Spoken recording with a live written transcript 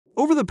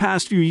Over the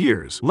past few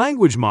years,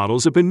 language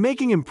models have been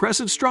making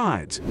impressive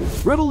strides,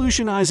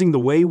 revolutionizing the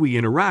way we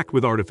interact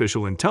with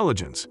artificial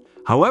intelligence.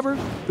 However,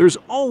 there's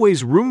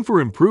always room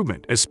for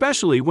improvement,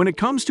 especially when it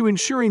comes to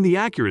ensuring the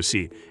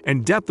accuracy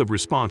and depth of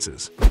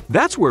responses.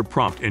 That's where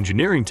prompt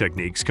engineering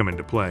techniques come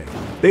into play.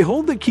 They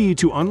hold the key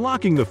to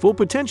unlocking the full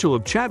potential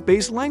of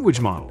chat-based language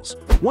models.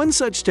 One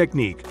such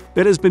technique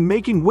that has been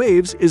making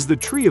waves is the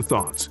tree of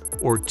thoughts,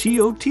 or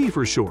TOT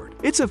for short.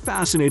 It's a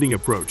fascinating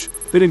approach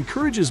that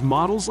encourages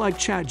models like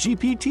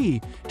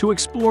ChatGPT to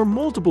explore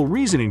multiple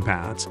reasoning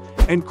paths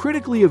and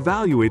critically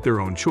evaluate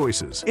their own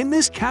choices. In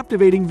this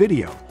captivating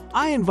video,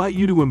 I invite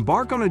you to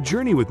embark on a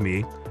journey with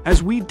me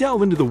as we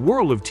delve into the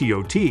world of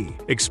TOT,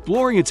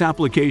 exploring its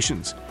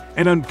applications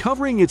and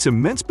uncovering its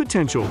immense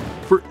potential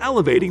for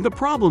elevating the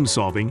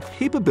problem-solving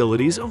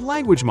capabilities of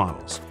language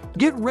models.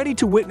 Get ready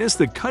to witness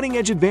the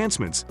cutting-edge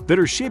advancements that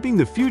are shaping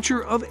the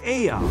future of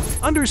AI.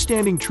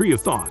 Understanding tree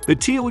of thought. The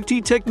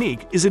TOT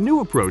technique is a new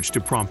approach to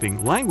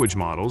prompting language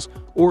models,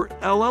 or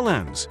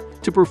LLMs,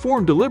 to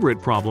perform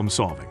deliberate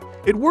problem-solving.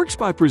 It works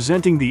by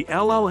presenting the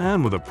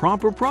LLM with a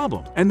prompt or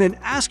problem and then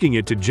asking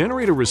it to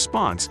generate a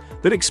response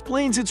that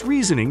explains its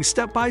reasoning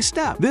step by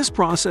step. This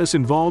process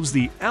involves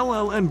the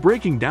LLM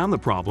breaking down the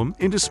problem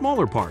into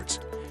smaller parts,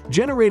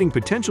 generating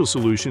potential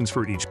solutions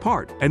for each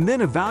part, and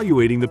then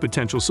evaluating the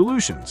potential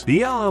solutions.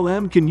 The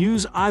LLM can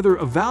use either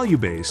a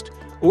value-based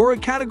or a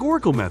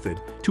categorical method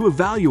to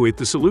evaluate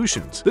the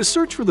solutions. The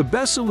search for the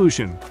best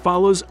solution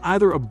follows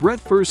either a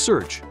breadth-first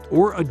search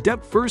or a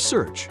depth-first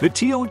search. The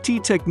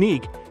TOT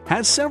technique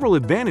has several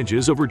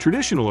advantages over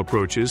traditional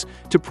approaches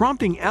to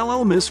prompting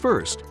LLMs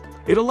first.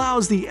 It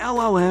allows the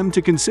LLM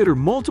to consider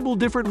multiple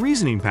different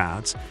reasoning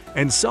paths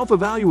and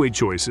self-evaluate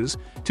choices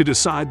to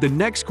decide the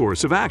next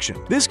course of action.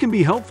 This can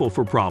be helpful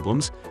for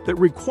problems that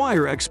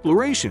require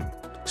exploration,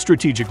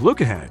 strategic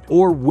look-ahead,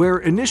 or where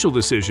initial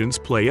decisions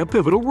play a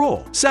pivotal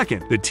role.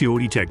 Second, the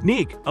TOT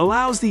technique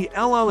allows the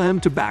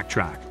LLM to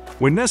backtrack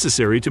when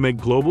necessary to make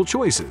global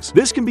choices.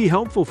 This can be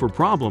helpful for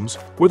problems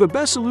where the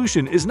best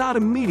solution is not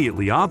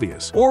immediately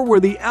obvious, or where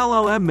the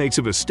LLM makes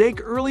a mistake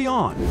early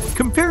on.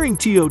 Comparing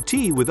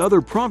TOT with other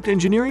prompt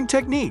engineering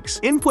techniques,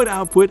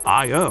 input-output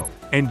I/O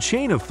and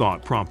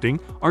chain-of-thought prompting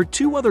are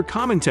two other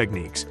common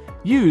techniques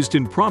used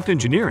in prompt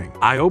engineering.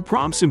 I/O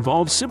prompts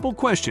involve simple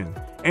question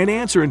and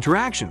answer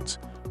interactions,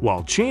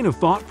 while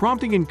chain-of-thought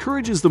prompting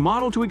encourages the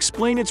model to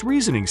explain its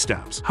reasoning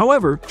steps.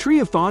 However,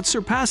 tree of thought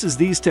surpasses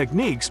these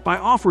techniques by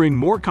offering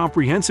more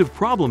comprehensive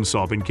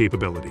problem-solving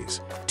capabilities.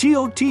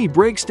 TOT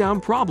breaks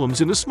down problems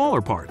into smaller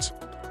parts,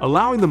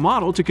 allowing the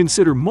model to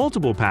consider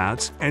multiple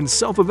paths and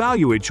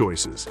self-evaluate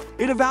choices.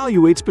 It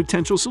evaluates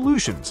potential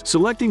solutions,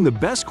 selecting the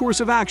best course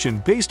of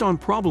action based on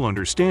problem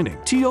understanding.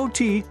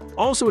 TOT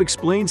also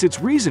explains its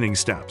reasoning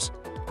steps,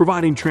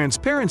 providing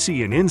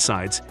transparency and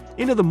insights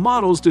into the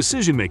model's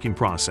decision-making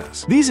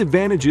process. These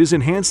advantages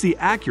enhance the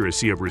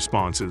accuracy of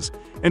responses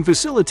and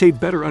facilitate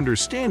better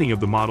understanding of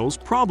the model's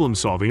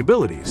problem-solving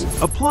abilities.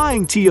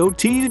 Applying TOT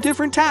to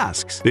different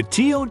tasks. The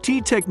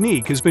TOT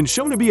technique has been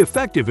shown to be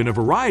effective in a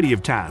variety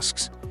of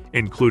tasks,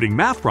 including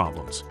math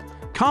problems,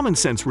 common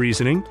sense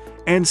reasoning,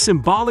 and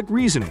symbolic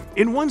reasoning.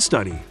 In one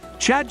study,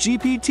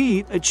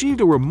 ChatGPT achieved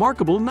a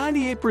remarkable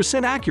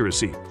 98%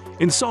 accuracy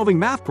in solving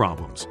math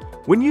problems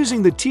when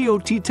using the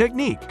TOT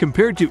technique,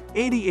 compared to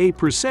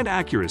 88%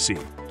 accuracy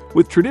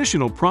with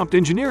traditional prompt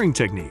engineering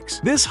techniques.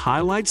 This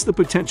highlights the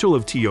potential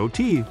of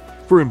TOT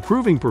for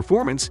improving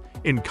performance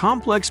in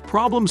complex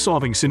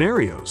problem-solving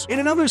scenarios. In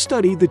another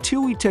study, the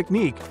TOT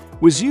technique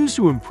was used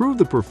to improve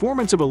the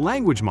performance of a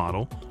language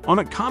model on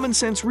a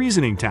common-sense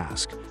reasoning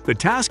task. The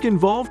task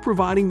involved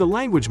providing the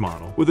language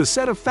model with a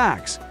set of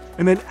facts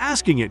and then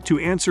asking it to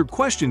answer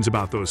questions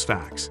about those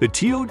facts. The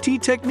TOT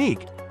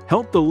technique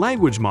helped the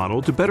language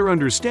model to better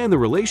understand the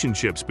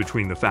relationships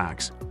between the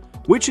facts,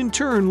 which in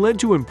turn led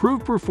to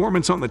improved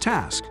performance on the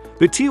task.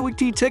 The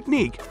TOT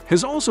technique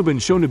has also been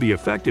shown to be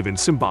effective in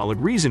symbolic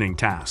reasoning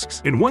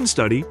tasks. In one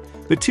study,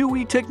 the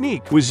TOT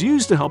technique was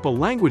used to help a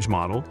language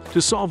model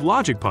to solve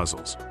logic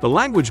puzzles. The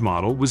language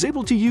model was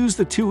able to use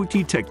the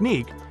TOT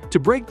technique to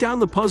break down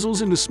the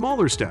puzzles into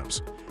smaller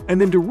steps and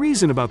then to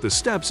reason about the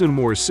steps in a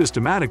more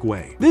systematic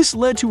way. This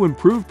led to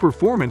improved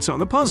performance on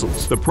the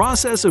puzzles. The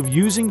process of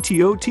using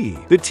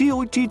TOT. The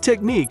TOT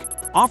technique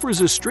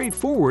offers a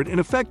straightforward and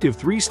effective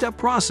three-step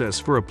process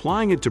for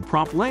applying it to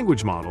prompt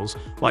language models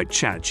like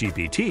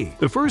ChatGPT.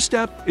 The first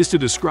step is to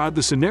describe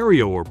the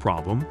scenario or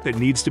problem that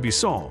needs to be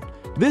solved.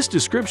 This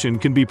description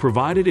can be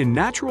provided in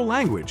natural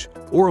language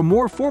or a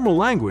more formal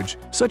language,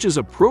 such as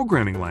a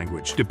programming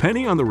language,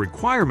 depending on the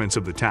requirements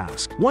of the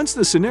task. Once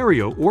the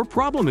scenario or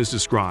problem is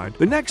described,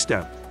 the next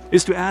step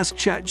is to ask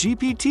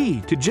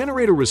ChatGPT to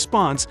generate a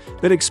response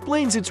that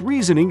explains its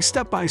reasoning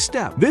step by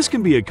step. This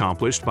can be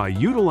accomplished by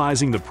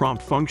utilizing the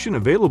prompt function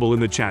available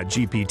in the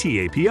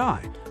ChatGPT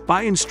API,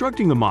 by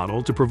instructing the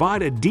model to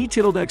provide a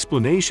detailed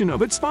explanation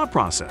of its thought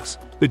process.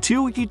 The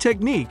TOT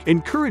technique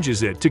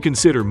encourages it to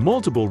consider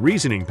multiple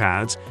reasoning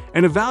paths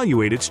and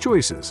evaluate its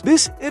choices.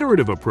 This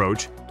iterative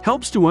approach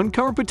helps to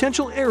uncover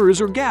potential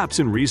errors or gaps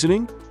in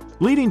reasoning,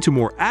 leading to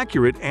more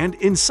accurate and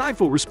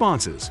insightful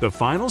responses. The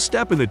final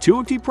step in the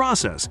TOT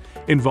process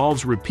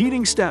involves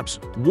repeating steps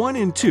 1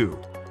 and 2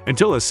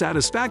 until a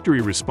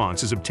satisfactory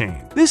response is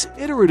obtained. This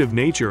iterative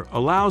nature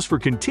allows for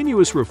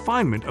continuous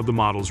refinement of the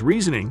model's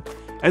reasoning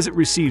as it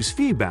receives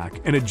feedback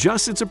and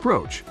adjusts its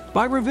approach.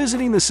 By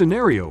revisiting the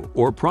scenario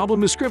or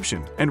problem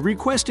description and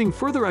requesting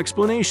further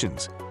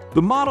explanations,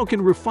 the model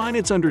can refine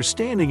its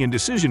understanding and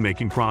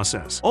decision-making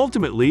process,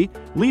 ultimately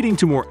leading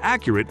to more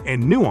accurate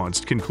and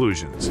nuanced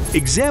conclusions.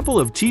 Example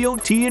of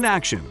TOT in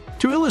action.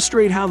 To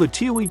illustrate how the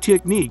TOT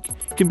technique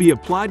can be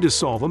applied to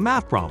solve a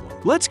math problem,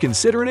 let's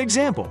consider an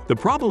example. The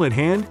problem at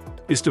hand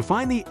is to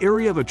find the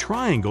area of a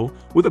triangle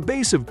with a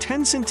base of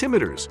 10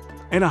 centimeters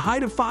and a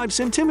height of 5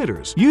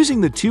 centimeters.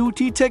 Using the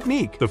TOT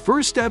technique, the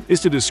first step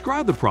is to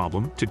describe the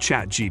problem to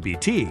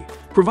ChatGPT,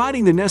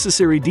 providing the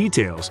necessary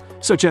details,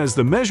 such as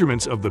the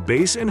measurements of the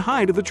base and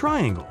height of the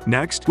triangle.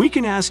 Next, we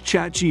can ask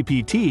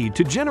ChatGPT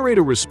to generate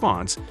a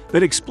response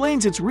that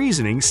explains its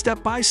reasoning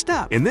step by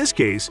step. In this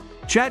case,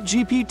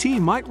 ChatGPT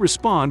might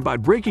respond by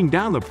breaking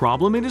down the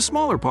problem into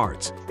smaller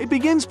parts. It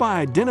begins by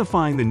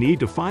identifying the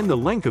need to find the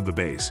length of the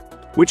base,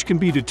 which can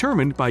be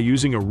determined by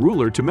using a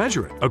ruler to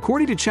measure it.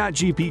 According to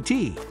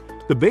ChatGPT,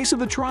 the base of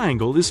the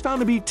triangle is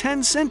found to be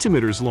 10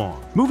 centimeters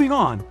long. Moving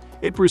on,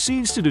 it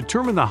proceeds to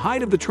determine the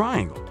height of the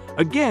triangle,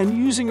 again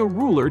using a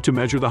ruler to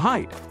measure the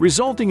height,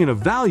 resulting in a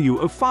value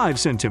of 5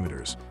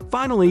 centimeters.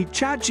 Finally,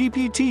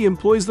 ChatGPT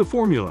employs the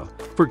formula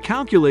for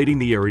calculating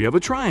the area of a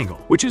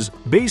triangle, which is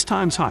base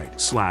times height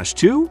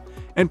 /2,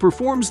 and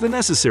performs the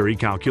necessary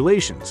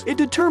calculations. It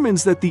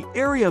determines that the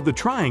area of the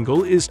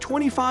triangle is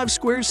 25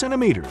 square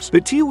centimeters.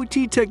 The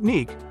TOT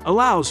technique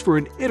allows for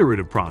an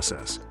iterative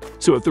process,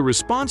 so if the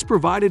response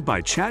provided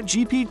by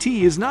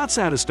ChatGPT is not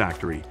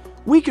satisfactory,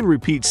 we can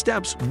repeat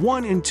steps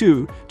 1 and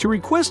 2 to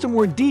request a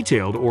more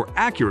detailed or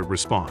accurate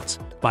response.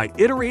 By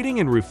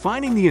iterating and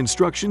refining the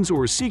instructions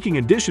or seeking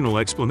additional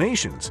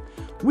explanations,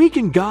 we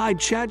can guide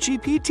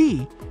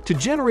ChatGPT to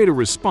generate a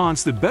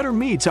response that better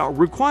meets our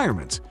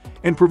requirements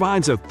and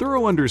provides a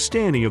thorough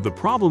understanding of the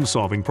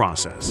problem-solving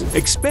process.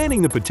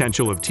 Expanding the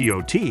potential of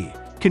TOT,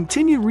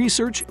 continued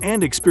research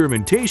and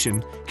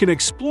experimentation can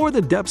explore the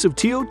depths of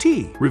TOT,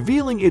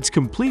 revealing its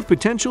complete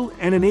potential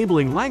and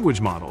enabling language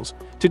models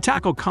to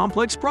tackle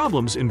complex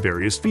problems in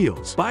various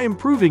fields. By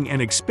improving and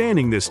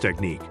expanding this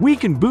technique, we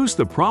can boost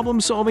the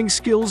problem-solving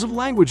skills of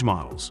language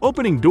models,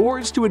 opening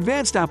doors to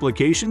advanced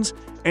applications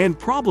and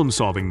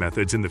problem-solving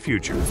methods in the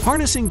future.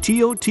 Harnessing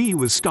TOT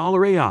with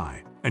Scholar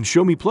AI and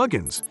Show Me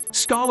plugins.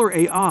 Scholar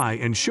AI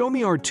and Show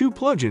Me are two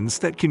plugins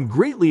that can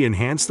greatly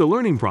enhance the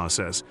learning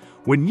process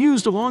when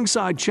used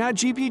alongside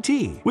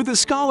ChatGPT. With the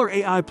Scholar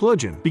AI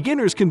plugin,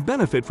 beginners can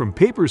benefit from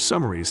paper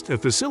summaries to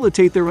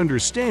facilitate their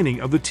understanding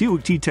of the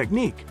TOT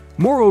technique.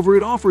 Moreover,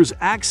 it offers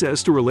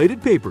access to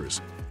related papers,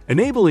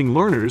 enabling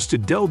learners to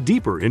delve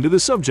deeper into the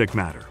subject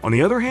matter. On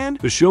the other hand,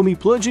 the Show Me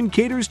plugin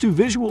caters to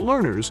visual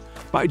learners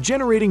by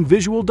generating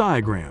visual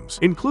diagrams,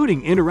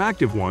 including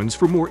interactive ones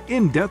for more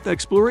in-depth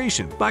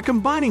exploration. By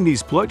combining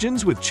these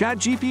plugins with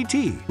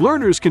ChatGPT,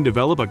 learners can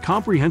develop a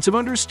comprehensive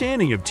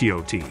understanding of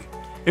TOT,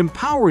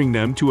 empowering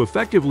them to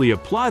effectively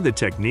apply the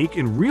technique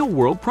in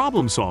real-world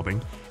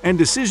problem-solving and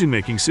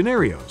decision-making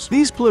scenarios.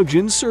 These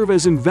plugins serve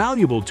as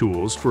invaluable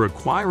tools for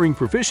acquiring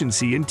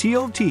proficiency in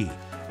TOT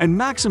and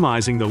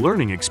maximizing the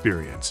learning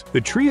experience.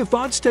 The Tree of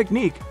Thoughts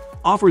technique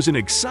offers an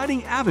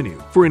exciting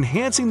avenue for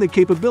enhancing the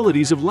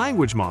capabilities of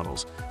language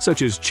models,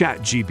 such as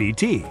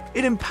ChatGPT.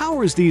 It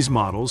empowers these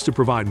models to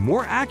provide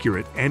more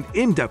accurate and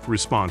in-depth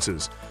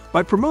responses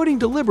by promoting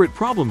deliberate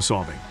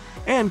problem-solving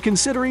and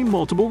considering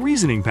multiple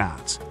reasoning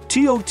paths.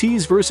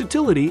 TOT's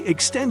versatility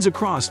extends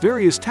across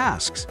various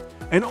tasks,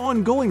 and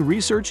ongoing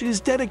research is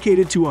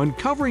dedicated to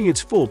uncovering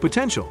its full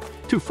potential.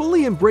 To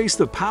fully embrace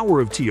the power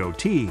of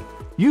TOT,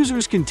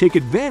 users can take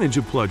advantage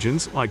of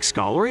plugins like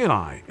Scholar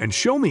AI and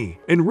Show Me,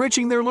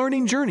 enriching their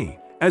learning journey.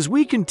 As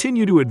we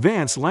continue to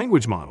advance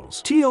language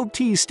models,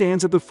 TOT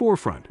stands at the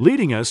forefront,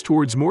 leading us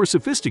towards more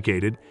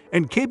sophisticated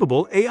and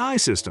capable AI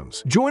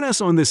systems. Join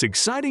us on this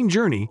exciting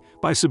journey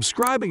by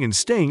subscribing and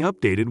staying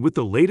updated with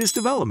the latest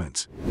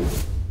developments.